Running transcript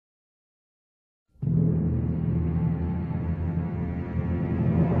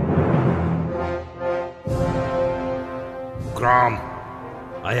Grom,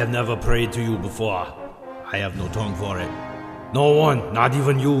 I have never prayed to you before. I have no tongue for it. No one, not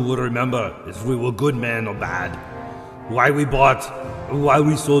even you, will remember if we were good men or bad. Why we bought, or why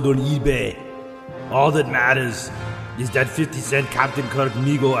we sold on eBay. All that matters is that 50-cent Captain Kirk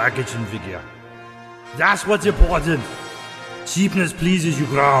Mego action figure. That's what's important. Cheapness pleases you,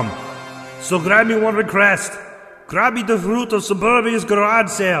 Grom. So grab me one request. Grab me the fruit of Suburbia's garage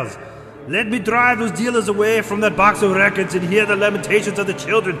sales. Let me drive those dealers away from that box of records and hear the lamentations of the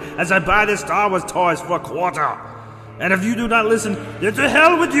children as I buy their Star Wars toys for a quarter. And if you do not listen, then to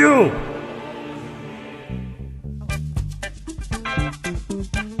hell with you!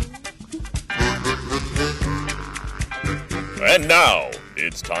 And now,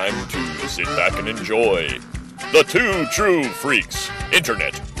 it's time to sit back and enjoy the Two True Freaks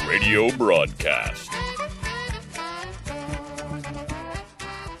Internet Radio Broadcast.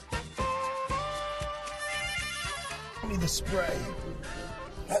 Give me the spray.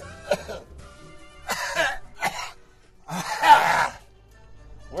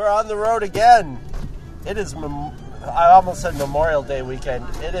 We're on the road again. It is, I almost said Memorial Day weekend.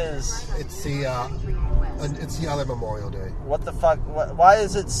 It is. It's the other Memorial Day. What the fuck? Why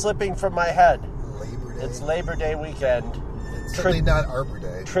is it slipping from my head? Labor Day. It's Labor Day weekend. It's certainly not Arbor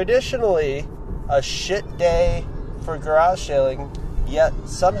Day. Traditionally, a shit day for garage sailing, yet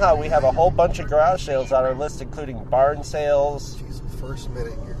somehow we have a whole bunch of garage sales on our list, including barn sales. Jeez, first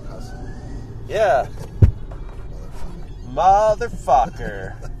minute you're cussing. Yeah.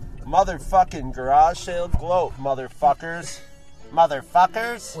 Motherfucker. Motherfucking garage sale gloat, motherfuckers.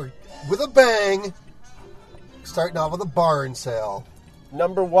 Motherfuckers. We're with a bang. Starting off with a barn sale.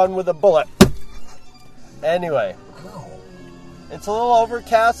 Number one with a bullet. Anyway. Ow. It's a little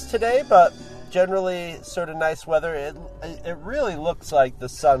overcast today, but generally sort of nice weather. It really looks like the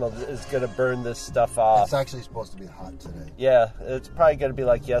sun is going to burn this stuff off. It's actually supposed to be hot today. Yeah, it's probably going to be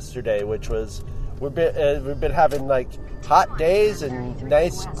like yesterday, which was... We've been having like hot days and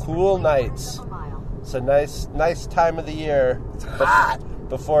nice cool nights. It's a nice time of the year. It's hot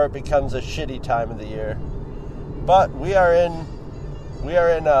before it becomes a shitty time of the year. But we are in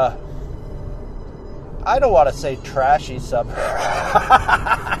a, I don't want to say trashy suburb,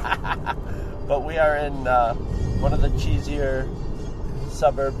 but we are in one of the cheesier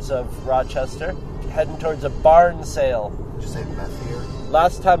suburbs of Rochester, heading towards a barn sale. Did you say methier?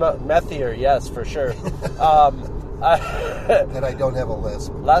 Last time, methier, yes, for sure. And I don't have a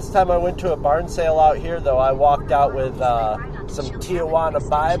lisp. Last time I went to a barn sale out here, though, I walked out with some Tijuana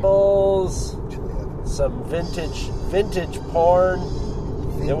Bibles, some vintage porn.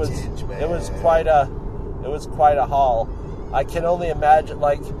 It was quite a haul. I can only imagine.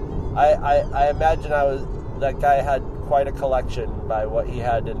 Like, I imagine that guy had quite a collection by what he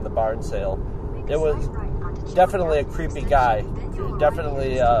had in the barn sale. It was definitely a creepy guy.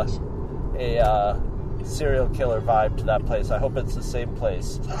 Definitely a serial killer vibe to that place. I hope it's the same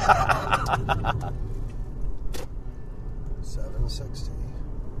place. 760,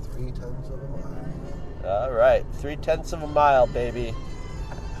 0.3 of a mile. All right, 0.3 of a mile, baby.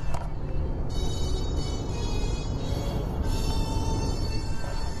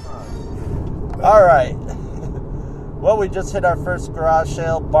 All right. Well, we just hit our first garage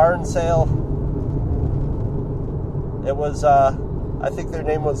sale, barn sale. It was, I think their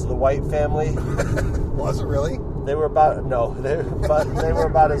name was the White Family. Was it really? They were about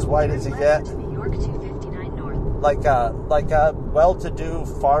as white as you get. Like a well-to-do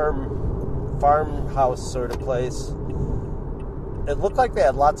farmhouse sort of place. It looked like they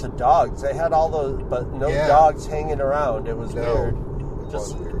had lots of dogs. They had all those, but no dogs hanging around. It was weird.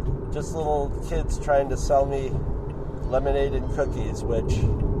 Just little kids trying to sell me lemonade and cookies, which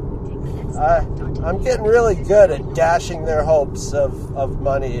I'm getting really good at dashing their hopes of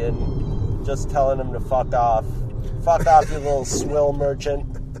money and just telling them to fuck off. Fuck off, you little swill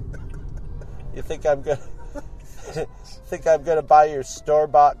merchant. You think I'm gonna buy your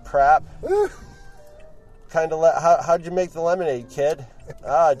store-bought crap? How'd you make the lemonade, kid?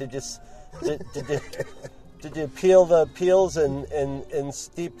 Did you peel the peels and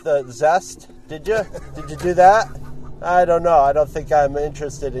steep the zest? Did you do that? I don't know. I don't think I'm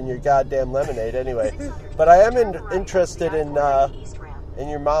interested in your goddamn lemonade anyway. But I am interested in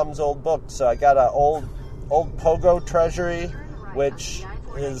your mom's old book. So I got an old Pogo treasury, which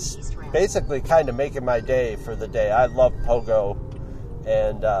is basically kind of making my day for the day. I love Pogo,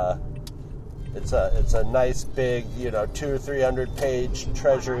 and it's a nice big 200 or 300 page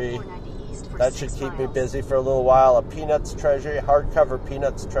treasury. That should keep me busy for a little while. A Peanuts treasury, hardcover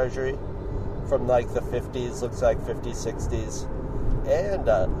Peanuts treasury from like the 50s, looks like 50s, 60s. And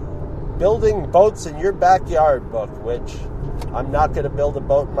Building Boats in Your Backyard book, which I'm not going to build a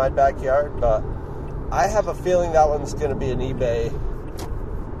boat in my backyard, but I have a feeling that one's going to be an eBay,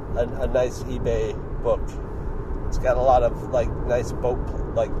 a nice eBay book. It's got a lot of like nice boat,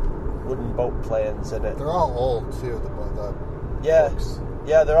 like wooden boat plans in it. They're all old too. The books.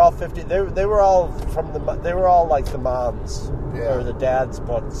 Yeah, they're all 50. They were all they were all like the moms or the dad's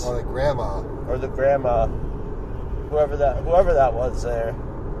books or the grandma whoever that was there.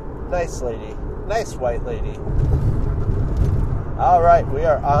 Nice lady, nice white lady. All right, we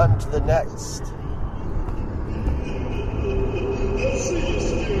are on to the next.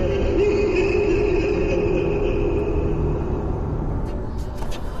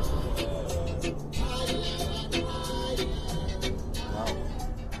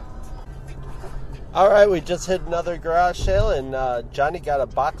 All right, we just hit another garage sale, and Johnny got a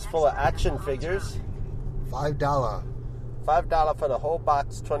box full of action figures. $5. $5 for the whole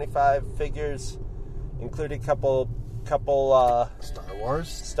box. 25 figures, including couple. Star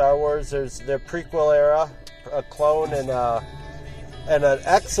Wars. There's their prequel era, a clone, and an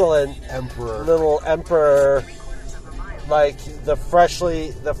excellent little Emperor, like the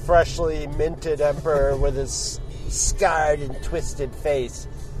freshly minted Emperor with his scarred and twisted face.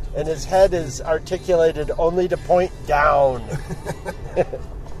 And his head is articulated only to point down.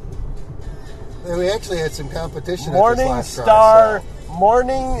 We actually had some competition Morning at this last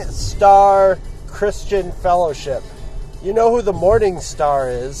Morning Star Christian Fellowship. You know who the Morning Star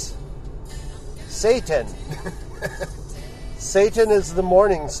is? Satan. Satan is the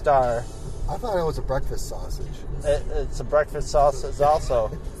Morning Star. I thought it was a breakfast sausage. It's a breakfast sausage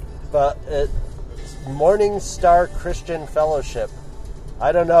also. But it's Morning Star Christian Fellowship.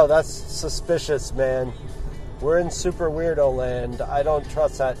 I don't know. That's suspicious, man. We're in super weirdo land. I don't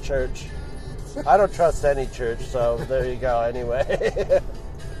trust that church. I don't trust any church, so there you go.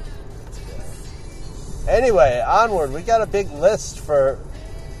 Anyway, onward. We got a big list for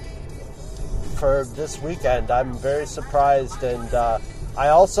this weekend. I'm very surprised, and I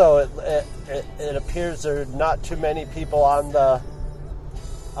also it appears there are not too many people on the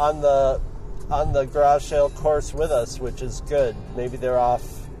garage sale course with us, which is good. Maybe they're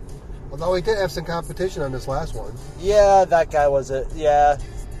off. Although we did have some competition on this last one. Yeah, that guy was it. Yeah,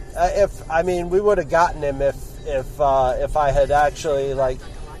 we would have gotten him if I had actually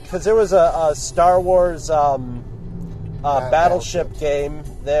because there was a Star Wars battleship game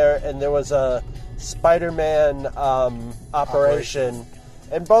there, and there was a Spider-Man Operation,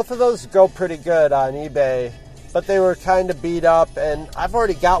 and both of those go pretty good on eBay. But they were kind of beat up, and I've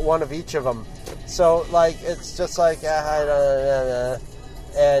already got one of each of them. So, it's just like, and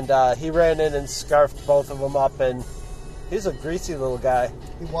he ran in and scarfed both of them up, and he's a greasy little guy.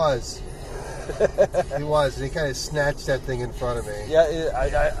 He was. He was, and he kind of snatched that thing in front of me.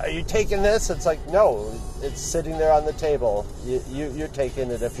 Yeah, are you taking this? It's like, no, it's sitting there on the table. You're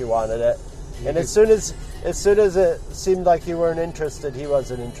taking it if you wanted it. And as soon as it seemed like you weren't interested, he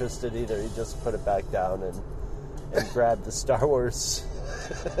wasn't interested either. He just put it back down and grabbed the Star Wars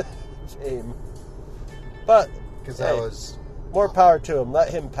game. But because that was more power to him. Let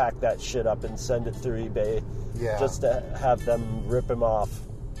him pack that shit up and send it through eBay. Yeah. Just to have them rip him off.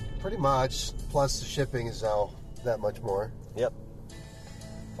 Pretty much. Plus the shipping is now that much more. Yep.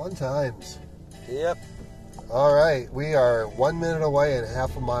 Fun times. Yep. All right. We are 1 minute away and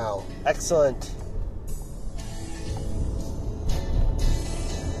half a mile. Excellent.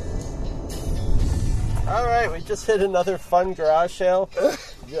 All right, we just hit another fun garage sale.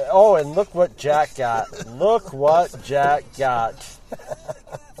 Oh, and look what Jack got. Look what Jack got.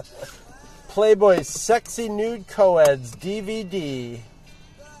 Playboy's Sexy Nude Coeds DVD.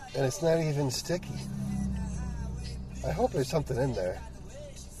 And it's not even sticky. I hope there's something in there.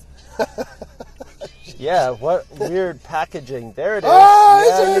 Yeah, what weird packaging. There it is. Oh,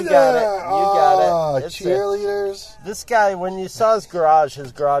 yeah, you got it. You got it. It's Cheerleaders. This guy, when you saw his garage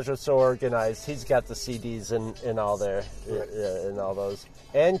was so organized. He's got the CDs in all there, in all those.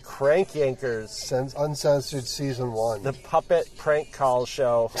 And Crank Yankers. Uncensored Season 1. The Puppet Prank Call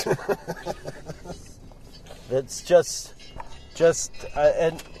Show. It's just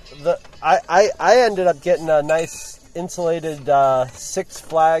and I ended up getting a nice insulated Six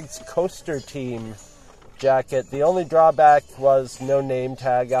Flags coaster team jacket. The only drawback was no name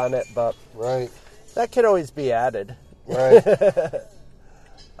tag on it, but right, that could always be added. Right.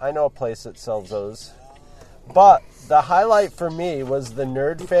 I know a place that sells those. But the highlight for me was the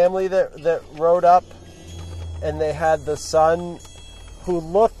nerd family that rode up, and they had the son who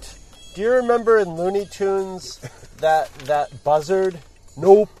looked. Do you remember in Looney Tunes that buzzard?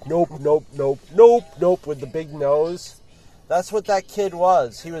 Nope, with the big nose. That's what that kid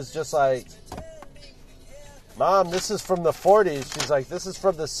was. He was just like, Mom, this is from the 40s. She's like, this is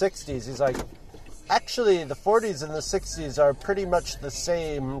from the 60s. He's like, actually, the 40s and the 60s are pretty much the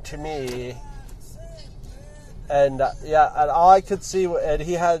same to me. And and all I could see, and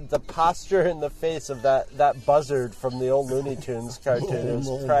he had the posture and the face of that buzzard from the old Looney Tunes cartoon. It was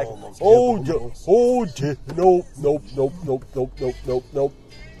cracking. Nope.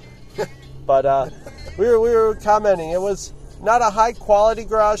 But we were commenting. It was not a high quality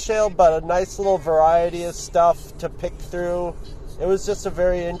garage sale, but a nice little variety of stuff to pick through. It was just a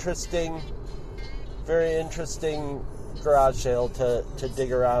very interesting garage sale to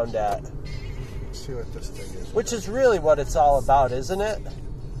dig around at. See what this thing is. Which is really what it's all about, isn't it?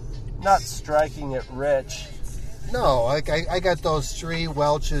 Not striking it rich. No, I got those 3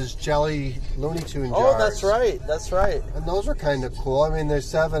 Welch's jelly Looney Tune jars. Oh, that's right. And those were kind of cool. I mean, there's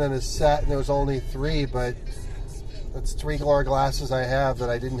 7 in a set, and there was only 3, but that's 3 more glasses I have that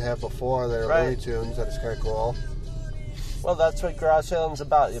I didn't have before. They're Looney Tunes. That's kind of cool. Well, that's what garage seling's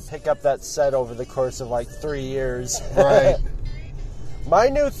about. You pick up that set over the course of like 3 years. Right. My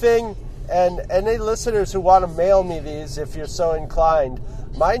new thing, and any listeners who want to mail me these, if you're so inclined,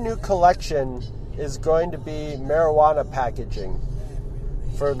 my new collection is going to be marijuana packaging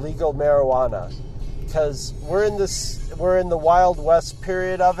for legal marijuana, because we're in the Wild West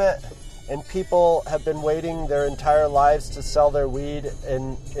period of it, and people have been waiting their entire lives to sell their weed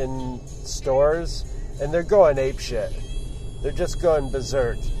in stores, and they're going apeshit. They're just going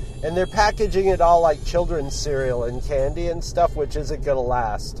berserk. And they're packaging it all like children's cereal and candy and stuff, which isn't going to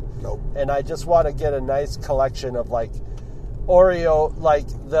last. Nope. And I just want to get a nice collection of like Oreo, like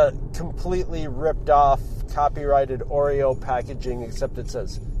the completely ripped off, copyrighted Oreo packaging, except it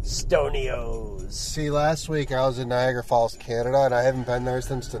says Stonios. See, last week I was in Niagara Falls, Canada, and I haven't been there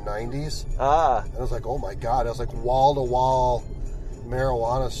since the 90s. And I was like, oh my God. I was like wall-to-wall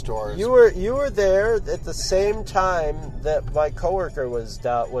marijuana stores. You were there at the same time that my coworker was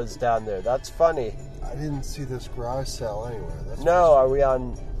down there. That's funny. I didn't see this garage sale anywhere. No, are we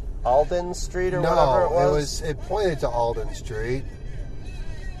on Alden Street or whatever it was? No, it pointed to Alden Street.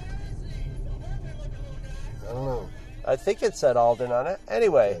 I don't know. I think it said Alden on it.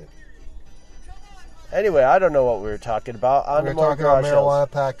 Anyway, I don't know what we were talking about. We're talking about marijuana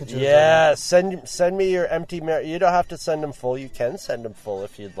packages. Yeah, send me your empty marijuana. You don't have to send them full. You can send them full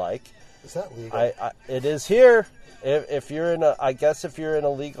if you'd like. Is that legal? It is here. If you're in a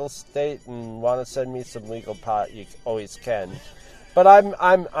legal state and want to send me some legal pot, you always can. But I'm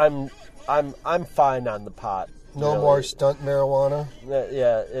fine on the pot. No really. More stunt marijuana.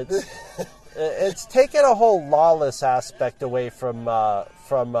 Yeah, it's taken a whole lawless aspect away from.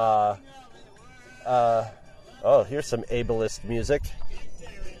 Here's some ableist music.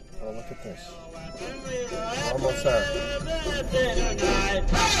 Oh, look at this. Almost there.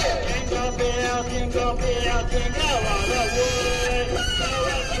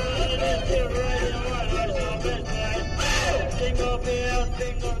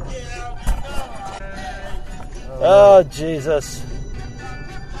 Oh, Jesus.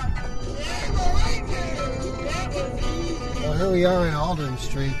 Well, here we are in Alden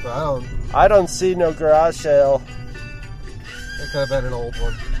Street, but I don't see no garage sale. That could have been an old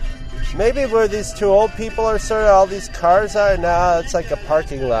one. Maybe where these 2 old people are sort of all these cars are. Nah, it's like a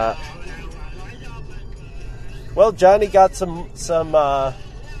parking lot. Well, Johnny got some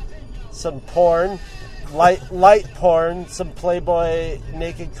porn, light porn, some Playboy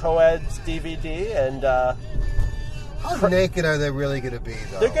naked co-eds DVD, and how naked are they really going to be,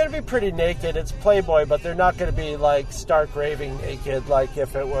 though? They're going to be pretty naked. It's Playboy, but they're not going to be like stark raving naked like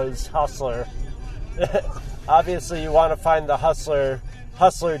if it was Hustler. Obviously, you want to find the Hustler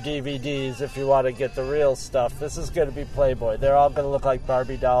DVDs if you want to get the real stuff. This is going to be Playboy. They're all going to look like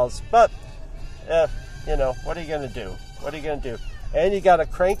Barbie dolls, but what are you going to do? What are you going to do? And you got a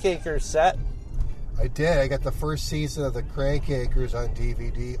Crankacre set. I did. I got the first season of the Crankacres on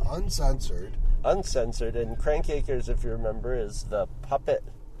DVD, uncensored. And Crankacres, if you remember, is the puppet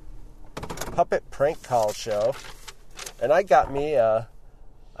prank call show. And I got me a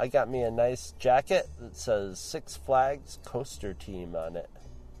nice jacket that says Six Flags Coaster Team on it.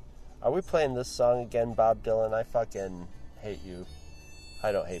 Are we playing this song again, Bob Dylan? I fucking hate you.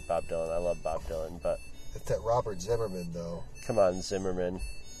 I don't hate Bob Dylan. I love Bob Dylan, but it's that Robert Zimmerman, though. Come on, Zimmerman.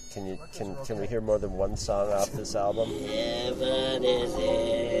 Can we hear more than one song off this album? Heaven is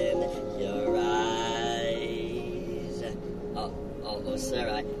in your eyes. Oh,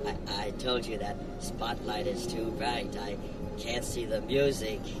 sir, I told you that spotlight is too bright. I can't see the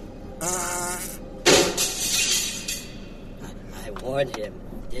music. I warned him,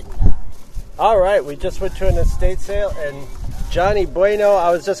 didn't I? All right, we just went to an estate sale, and Johnny Bueno, I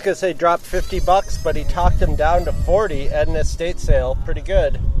was just going to say dropped $50, but he talked him down to 40 at an estate sale. Pretty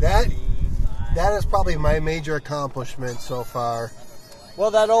good. That is probably my major accomplishment so far.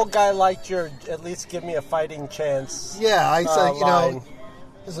 Well, that old guy liked your at least give me a fighting chance. Yeah, I said, line.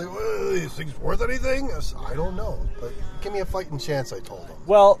 he's like, well, these things worth anything? I said, I don't know, but give me a fighting chance, I told him.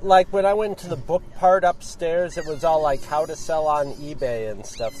 Well, like when I went to the book part upstairs, it was all like how to sell on eBay and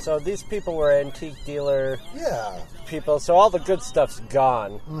stuff. So these people were antique dealer people, so all the good stuff's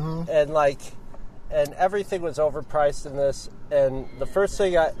gone. Mm-hmm. And everything was overpriced in this. And the first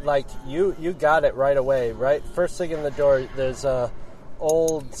thing you got it right away, right? First thing in the door, there's a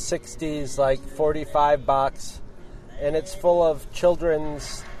old 60s, like 45 box, and it's full of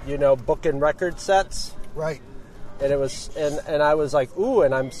children's, book and record sets. Right. And it was, and I was like, ooh,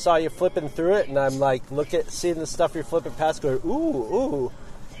 and I saw you flipping through it, and I'm like, seeing the stuff you're flipping past, going, ooh.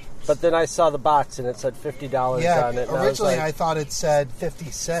 But then I saw the box, and it said $50 on it. And originally I thought it said 50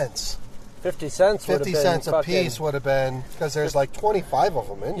 cents. 50 cents would have been 50 cents a piece would have been, because there's like 25 of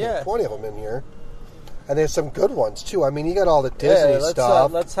them in here, 20 of them in here. And there's some good ones too. I mean, you got all the Disney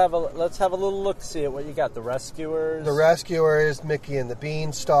stuff. Let's have a little look, see at what you got. The Rescuers. The Rescuers, Mickey and the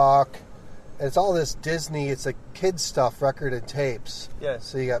Beanstalk. And it's all this Disney. It's like kids stuff, record and tapes. Yes.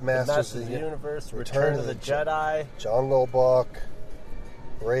 So you got Masters of the Universe, Return of the Jedi, Jungle Book,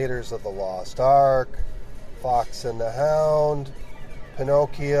 Raiders of the Lost Ark, Fox and the Hound,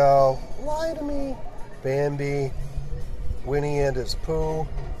 Pinocchio, Lie to Me, Bambi, Winnie and his Pooh.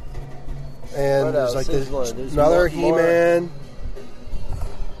 And there's like another He-Man.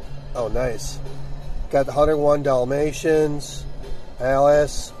 Oh, nice. Got the 101 Dalmatians,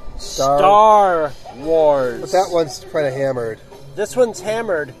 Alice, Star Wars. But that one's kind of hammered. This one's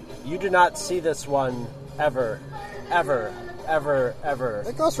hammered. You do not see this one ever.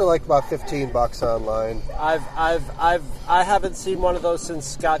 It goes for like about $15 online. I haven't seen one of those since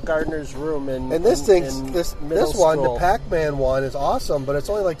Scott Gardner's room in. And this one, school. the Pac-Man one, is awesome, but it's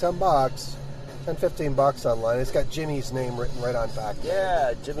only like $10, $15 online. It's got Jimmy's name written right on Pac-Man.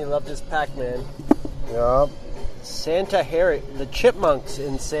 Yeah, Jimmy loved his Pac-Man. Yeah. Santa Harry, the Chipmunks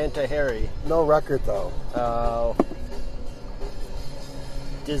in Santa Harry. No record though. Oh.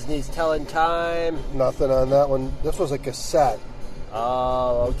 Disney's Telling Time. Nothing on that one. This was a cassette.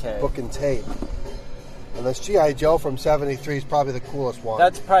 Oh, okay. Book and tape. And this G.I. Joe from 73 is probably the coolest one.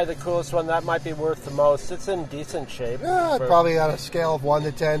 That's probably the coolest one. That might be worth the most. It's in decent shape. Yeah, probably on a scale of 1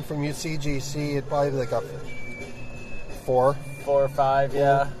 to 10 from UCGC, it'd probably be like a 4. 4 or 5,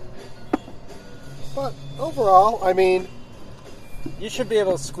 yeah. But overall, I mean... You should be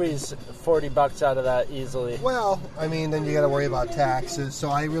able to squeeze $40 out of that easily. Well, I mean, then you got to worry about taxes, so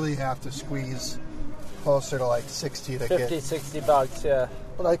I really have to squeeze closer to like 60 to 50, get... $60, yeah.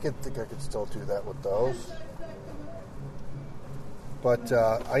 But I think I could still do that with those. But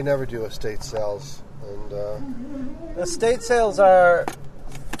I never do estate sales. And estate sales are...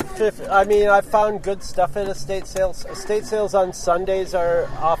 I mean, I found good stuff at estate sales. Estate sales on Sundays are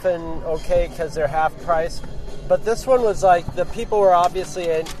often okay because they're half price. But this one was like, the people were obviously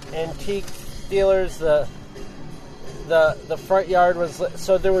antique dealers. The front yard was...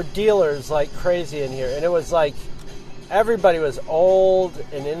 So there were dealers like crazy in here. And it was like... Everybody was old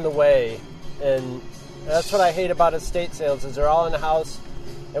and in the way, and that's what I hate about estate sales, is they're all in the house,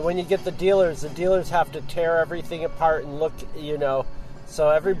 and when you get the dealers have to tear everything apart and look, so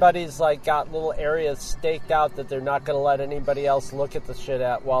everybody's like got little areas staked out that they're not going to let anybody else look at the shit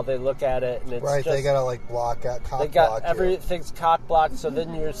at while they look at it, and it's right, just, they got to like block out, cock they got block everything's cock blocked, so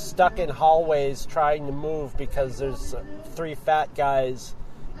then you're stuck in hallways trying to move because there's 3 fat guys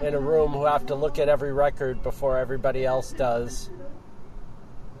in a room who have to look at every record before everybody else does,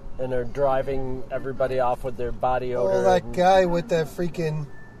 and they're driving everybody off with their body odor. Oh, that guy with the freaking,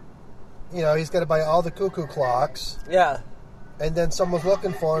 he's got to buy all the cuckoo clocks. Yeah. And then someone's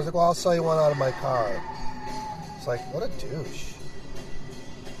looking for him. He's like, well, I'll sell you one out of my car. It's like, what a douche.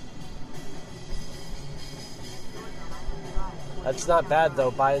 That's not bad,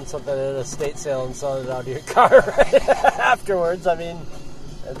 though, buying something at an estate sale and selling it out of your car afterwards. I mean...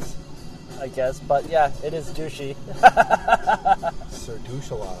 I guess, but yeah, it is douchey. Sir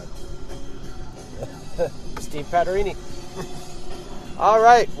Douche-a-lot. Steve Patterini. All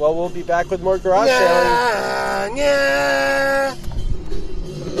right, well, we'll be back with more garage sailing. Yeah.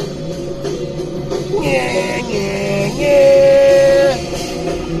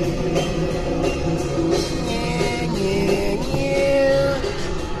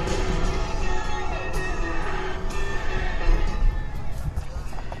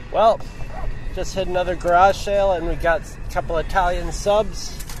 Well, just hit another garage sale, and we got a couple Italian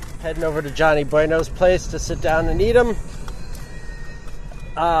subs. Heading over to Johnny Bueno's place to sit down and eat them.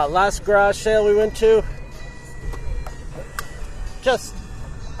 Last garage sale we went to, just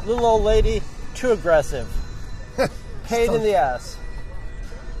little old lady, too aggressive. Pain in the ass.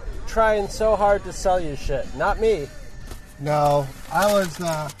 Trying so hard to sell you shit. Not me. No, I was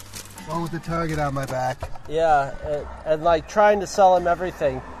one with the target on my back. Yeah, and like trying to sell him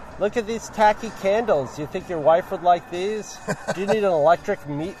everything. Look at these tacky candles. Do you think your wife would like these? Do you need an electric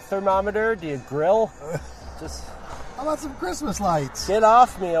meat thermometer? Do you grill? Just How about some Christmas lights? get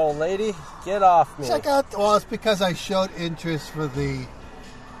off me, old lady. Get off me. Check out. Well, it's because I showed interest for the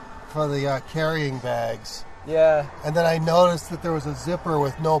carrying bags, Yeah. and then I noticed that there was a zipper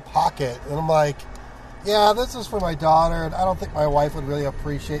with no pocket, and I'm like, yeah, this is for my daughter, and I don't think my wife would really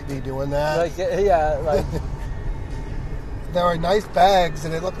appreciate me doing that. Like, yeah, like, They were nice bags,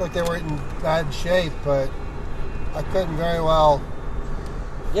 and it looked like they were in bad shape, but I couldn't very well.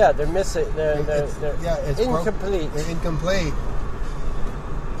 yeah, they're missing. They're It's incomplete. They're incomplete.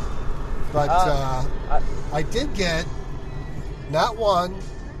 But I did get not one,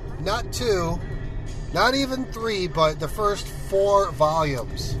 not two, not even three, but the first 4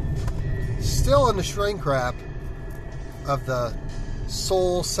 volumes. Still in the shrink wrap of the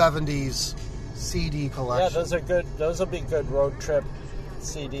Soul 70s CD collection. Yeah, those are good. Those will be good road trip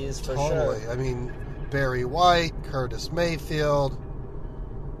CDs for Totally. sure. I mean, Barry White, Curtis Mayfield,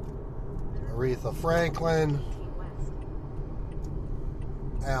 Aretha Franklin,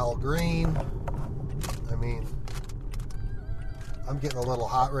 Al Green. I mean, I'm getting a little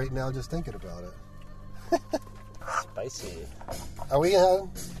hot right now just thinking about it. Spicy. Are we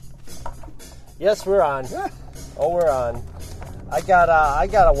on? Yes, we're on. Yeah. Oh, we're on. I got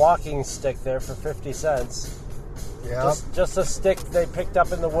a walking stick there for 50 cents. Yeah. Just a stick they picked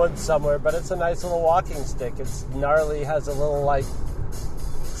up in the woods somewhere, but it's a nice little walking stick. It's gnarly, has a little like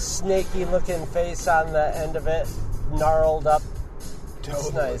snaky looking face on the end of it, gnarled up.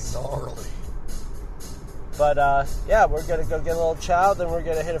 It's nice. Gnarly. But yeah, we're gonna go get a little chow, then we're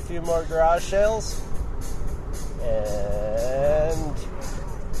gonna hit a few more garage sales. And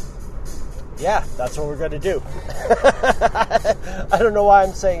yeah, that's what we're going to do. I don't know why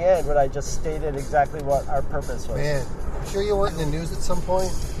I'm saying and, but I just stated exactly what our purpose was. Man, you sure you weren't in the news at some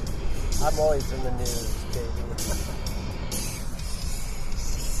point? I'm always in the news, baby.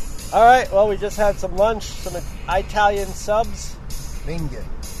 All right, well, we just had some lunch, some Italian subs. Minga.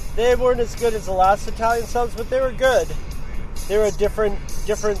 They weren't as good as the last Italian subs, but they were good. They were a different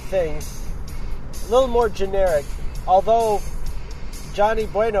thing. A little more generic, although Johnny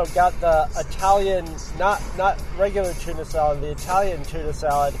Bueno got the Italian, not regular tuna salad, the Italian tuna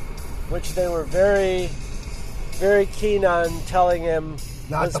salad, which they were very, very keen on telling him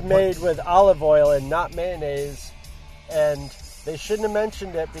was made with olive oil and not mayonnaise. And they shouldn't have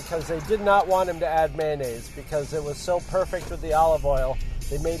mentioned it because they did not want him to add mayonnaise because it was so perfect with the olive oil.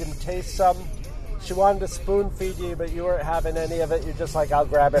 They made him taste some. She wanted to spoon feed you, but you weren't having any of it. You're just like, I'll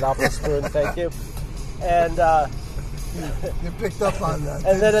grab it off the spoon, thank you. And You picked up on that.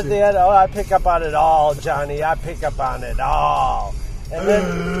 and then at the end, I pick up on it all, Johnny. I pick up on it all. And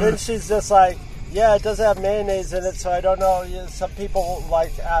then she's just like, yeah, it does have mayonnaise in it, so I don't know. Some people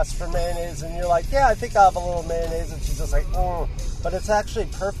like ask for mayonnaise, and you're like, yeah, I think I'll have a little mayonnaise. And she's just like, but it's actually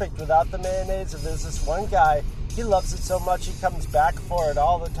perfect without the mayonnaise. And there's this one guy, he loves it so much, he comes back for it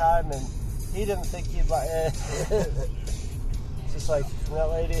all the time, and he didn't think he'd like it. It's just like, that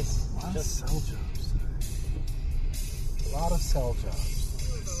lady, just cell jobs today. A lot of cell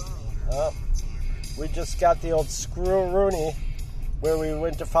jobs. we just got the old screw-a-rooney where we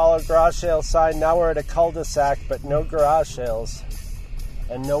went to follow garage sale sign. Now we're at a cul-de-sac, but no garage sales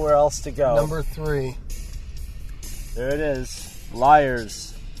and nowhere else to go. Number 3. There it is.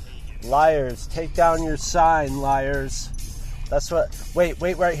 Liars. Liars. Take down your sign, liars. That's what... Wait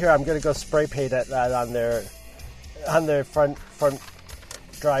right here. I'm going to go spray paint that on their front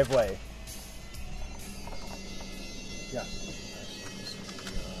driveway. Yeah.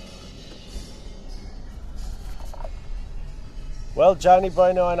 Well, Johnny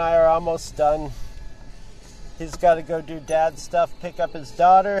Bueno and I are almost done. He's got to go do dad stuff, pick up his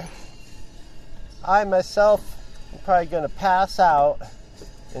daughter. I myself am probably going to pass out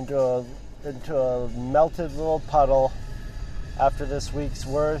into a melted little puddle after this week's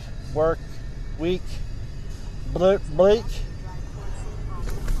work week. Bleak.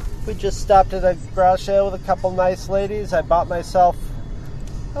 We just stopped at a garage sale with a couple nice ladies. I bought myself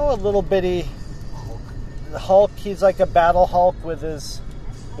a little bitty Hulk. He's like a battle Hulk with his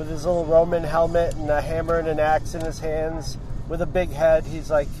little Roman helmet and a hammer and an axe in his hands with a big head. He's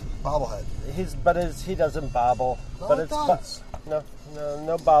like Bobblehead. He doesn't bobble. No, but it it's does.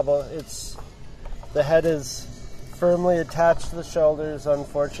 no bobble. It's the head is firmly attached to the shoulders,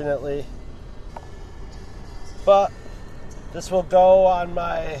 unfortunately. But this will go on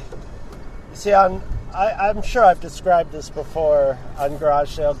my... You see, I'm sure I've described this before on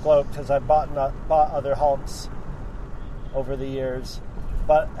Garage Sale Gloat because I bought other Hulks over the years.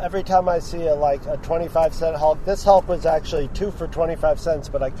 But every time I see a 25-cent Hulk, this Hulk was actually 2 for 25 cents,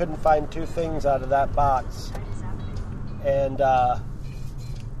 but I couldn't find 2 things out of that box. And,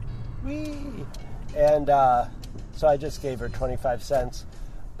 so I just gave her 25 cents.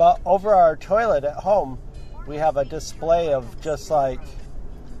 But over our toilet at home, we have a display of just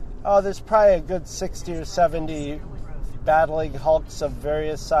there's probably a good 60 or 70 battling Hulks of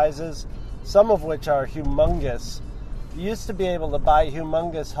various sizes, some of which are humongous. You used to be able to buy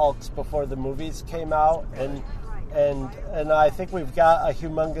humongous Hulks before the movies came out, and I think we've got a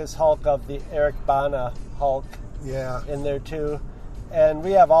humongous Hulk of the Eric Bana Hulk in there too. And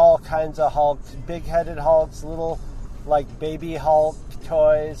we have all kinds of Hulks, big-headed Hulks, little baby Hulk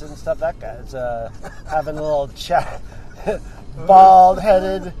toys and stuff. That guy's having a little chat,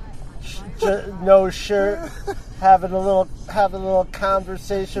 bald-headed, no shirt, having a little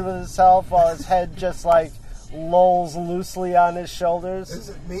conversation with himself while his head just lolls loosely on his shoulders. Is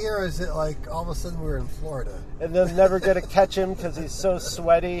it me, or is it all of a sudden we're in Florida? And they're never going to catch him because he's so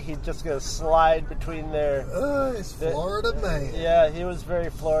sweaty. He's just going to slide between their... It's Florida man. Yeah, he was very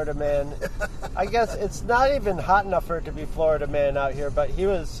Florida man. I guess it's not even hot enough for it to be Florida man out here, but he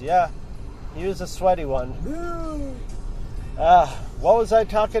was a sweaty one. What was I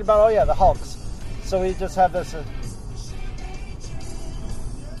talking about? Oh, yeah, the Hulks. So we just have this...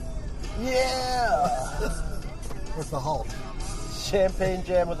 With the Hulk. Champagne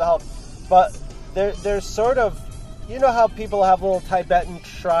jam with the Hulk. But there's sort of... You know how people have little Tibetan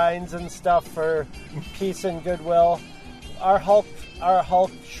shrines and stuff for peace and goodwill? Our Hulk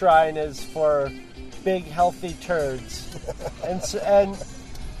shrine is for big, healthy turds. And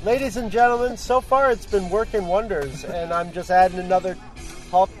ladies and gentlemen, so far it's been working wonders, and I'm just adding another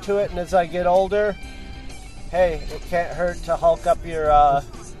Hulk to it, and as I get older, hey, it can't hurt to Hulk up your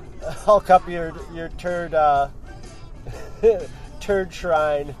turd turd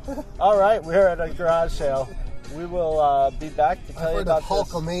shrine. All right, we're at a garage sale. We will be back to tell you about this.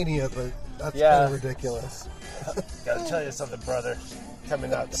 Hulkamania, but that's kind of ridiculous. Gotta tell you something, brother.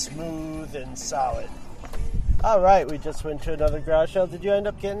 Coming out smooth and solid. All right, we just went to another garage sale. Did you end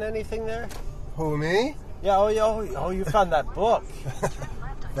up getting anything there? Who, me? Yeah. Oh, you found that book.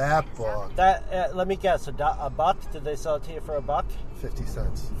 That book. That. Let me guess. A buck? Did they sell it to you for a buck? 50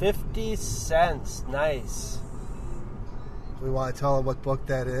 cents. 50 cents. Nice. Do we want to tell them what book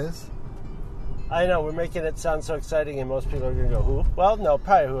that is? I know, we're making it sound so exciting, and most people are going to go, who? Well, no,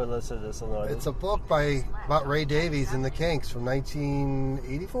 probably who would listen to this will know. It's a book about Ray Davies and the Kinks from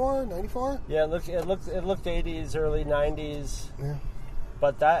 1984, 94? Yeah, it looked 80s, early 90s. Yeah.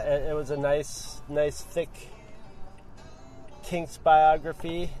 But it was a nice, thick Kinks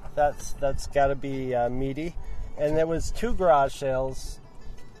biography. That's got to be meaty. And there was 2 garage sales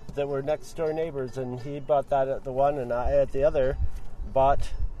that were next door neighbors, and he bought that at the one, and I at the other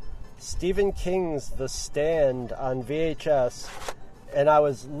bought Stephen King's The Stand on VHS, and I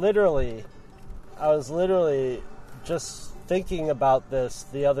was literally just thinking about this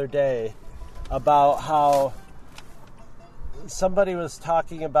the other day, about how somebody was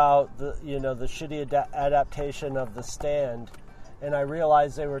talking about the shitty adaptation of The Stand, and I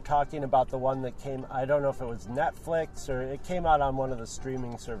realized they were talking about the one that came, I don't know if it was Netflix or it came out on one of the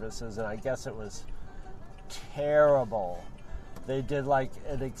streaming services, and I guess it was terrible. They did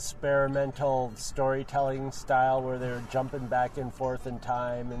an experimental storytelling style where they were jumping back and forth in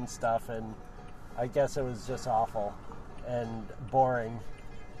time and stuff, and I guess it was just awful and boring.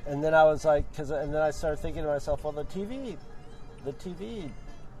 And then I was and then I started thinking to myself, well, the TV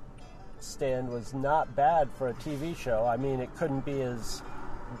Stand was not bad for a TV show. I mean, it couldn't be as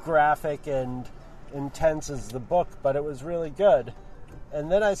graphic and intense as the book, but it was really good. And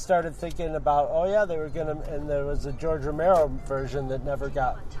then I started thinking about, and there was a George Romero version that never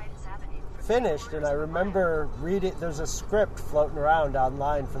got finished, and I remember reading, there's a script floating around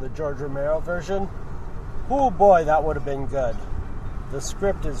online for the George Romero version. Oh boy, that would have been good. The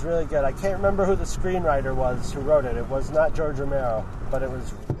script is really good. I can't remember who the screenwriter was who wrote it. It was not George Romero, but it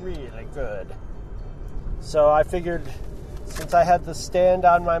was really good. So I figured, since I had The Stand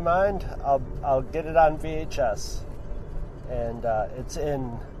on my mind, I'll get it on VHS. And it's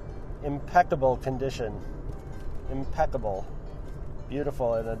in impeccable condition. Impeccable.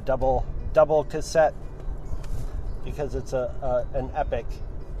 Beautiful, and a double cassette, because it's an epic.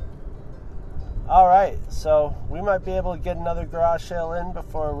 All right, so we might be able to get another garage sale in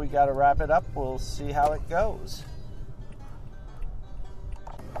before we got to wrap it up. We'll see how it goes.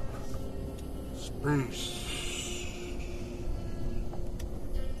 Peace.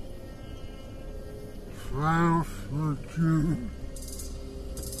 Flash with you.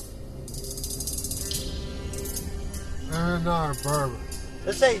 And our bourbon.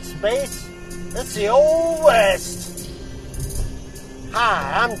 This ain't space. It's the Old West.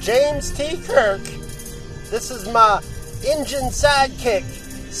 Hi, I'm James T. Kirk. This is my engine sidekick,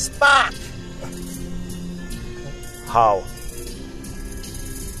 Spock. How?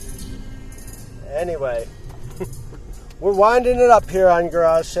 Anyway, we're winding it up here on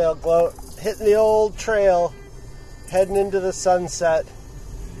Garage Sale Gloat, hitting the old trail, heading into the sunset.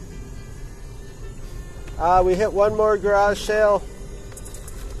 We hit one more garage sale.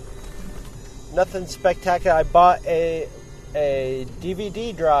 Nothing spectacular. I bought a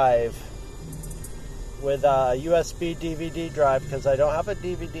DVD drive with a USB DVD drive because I don't have a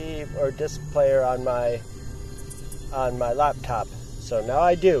DVD or disc player on my laptop. So now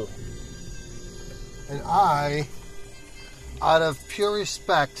I do. And I, out of pure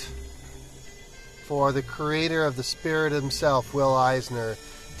respect for the creator of the Spirit himself, Will Eisner,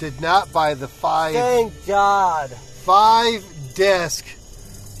 did not buy the Thank God. 5-disc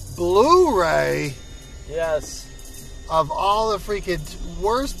Blu-ray Yes. of all the freaking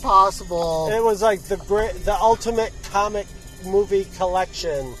worst possible. It was like the ultimate comic movie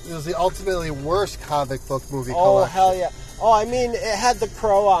collection. It was the ultimately worst comic book movie Oh, collection. hell yeah. Oh, I mean, it had The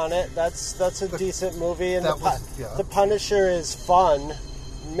Crow on it. That's a decent movie. And The Punisher is fun.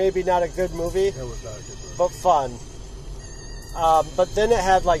 Maybe not a good movie, It was not a good movie. but fun. But then it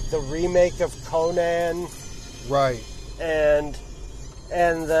had like the remake of Conan Right. and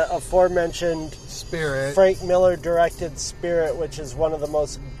the aforementioned Spirit. Frank Miller directed Spirit, which is one of the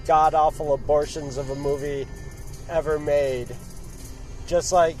most god-awful abortions of a movie ever made.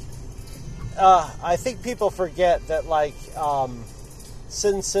 Just like, I think people forget that, like,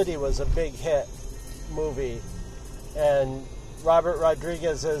 Sin City was a big hit movie, and Robert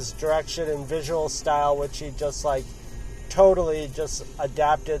Rodriguez's direction and visual style, which he just, like, totally just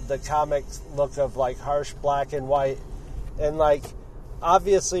adapted the comic look of, like, harsh black and white, and, like,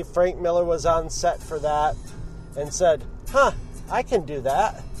 obviously Frank Miller was on set for that and said, I can do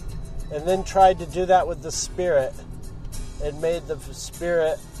that, and then tried to do that with the Spirit and made the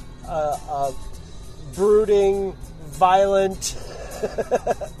Spirit brooding, violent.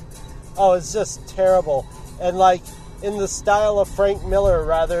 Oh, it's just terrible. And like in the style of Frank Miller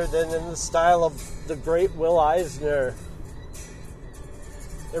rather than in the style of the great Will Eisner.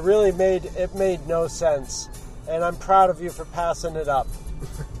 It really made no sense. And I'm proud of you for passing it up.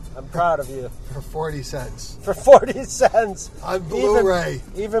 I'm proud of you. For 40 cents. For 40 cents. On Blu-ray.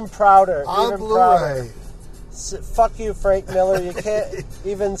 Even prouder. On even Blu-ray. prouder. Fuck you, Frank Miller. You can't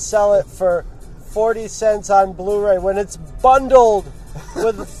even sell it for 40 cents on Blu-ray when it's bundled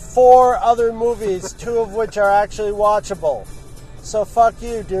with 4 other movies, 2 of which are actually watchable. So fuck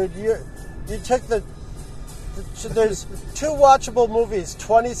you, dude. You took there's 2 watchable movies,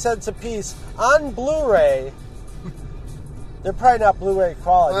 20 cents a piece on Blu-ray. They're probably not Blu-ray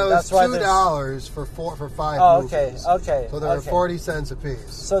quality. Well, it was That's why $2 for 5 Oh, movies. okay. So they were 40 cents a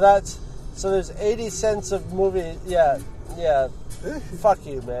piece. So there's 80 cents of movie. Yeah. Fuck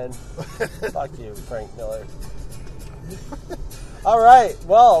you, man. Fuck you, Frank Miller. All right.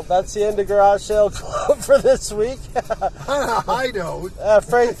 Well, that's the end of Garage Sale Club for this week. On a high note.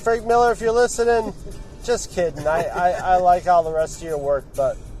 Frank Miller, if you're listening, just kidding. I like all the rest of your work,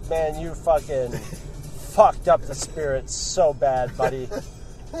 but man, you fucking fucked up the Spirit so bad, buddy.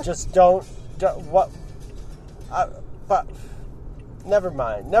 Just don't what. But never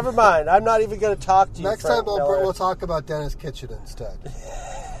mind. I'm not even going to talk to you. Next Frank time Miller. we'll talk about Dennis Kitchen instead.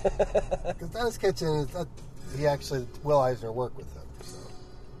 Because Dennis Kitchen, Will Eisner worked with him. So.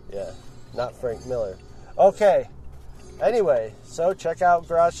 Yeah, not Frank Miller. Okay. Anyway, so check out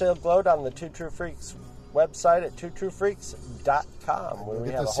Garage Sale Gloat on the Two True Freaks website at twotruefreaks.com where we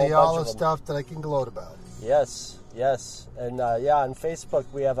Get have to a whole see all bunch the of them. stuff that I can gloat about. Yes. And on Facebook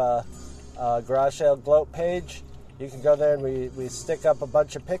we have a Garage Sale Gloat page. You can go there and we stick up a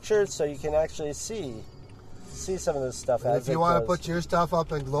bunch of pictures so you can actually see some of this stuff And as if you want to put your stuff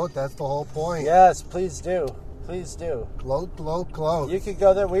up and gloat, that's the whole point. Yes, please do. Please do. Gloat, gloat, gloat. You could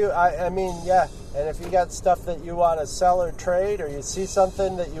go there. I mean, yeah. And if you got stuff that you want to sell or trade, or you see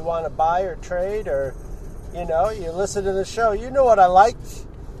something that you want to buy or trade, or, you listen to the show, you know what I like.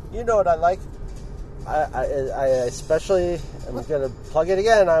 I especially, I'm going to plug it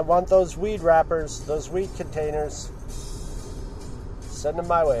again, I want those weed wrappers, those weed containers. Send them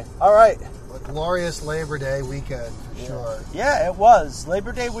my way. All right. A glorious Labor Day weekend, for sure. Yeah, it was.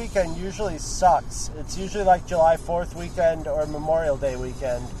 Labor Day weekend usually sucks. It's usually like July 4th weekend or Memorial Day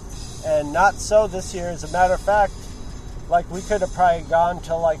weekend. And not so this year. As a matter of fact, like we could have probably gone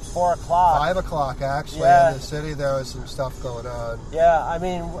till like 4 o'clock. 5 o'clock, actually. Yeah. In the city, there was some stuff going on. Yeah, I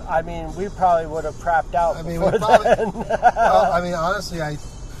mean, we probably would have crapped out I mean, before we probably. then. Well, I mean, honestly, I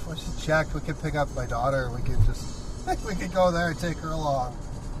should check. We could pick up my daughter. We could go there and take her along.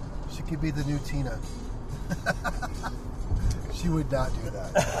 She could be the new Tina. She would not do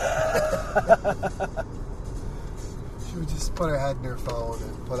that. She would just put her head in her phone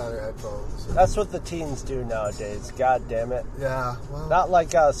and put on her headphones. That's what the teens do nowadays. God damn it. Yeah, well, Not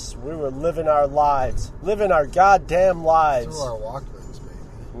like us. We were living our lives. Living our goddamn lives. through our Walkmans,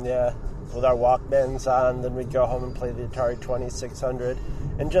 maybe. Yeah, with our Walkmans on, then we'd go home and play the Atari 2600.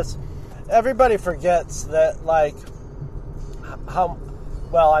 And just, everybody forgets that, like, how,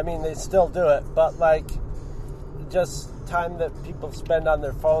 well, I mean, they still do it, but, like, just time that people spend on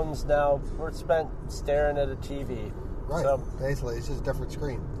their phones now, we're spent staring at a TV. Right, So, basically, it's just a different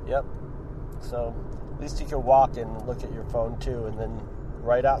screen. yep. So, at least you can walk and look at your phone, too, and then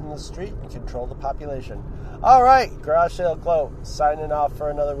right out in the street and control the population. All right, Garage Sale Glow, signing off for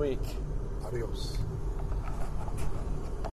another week. Adios.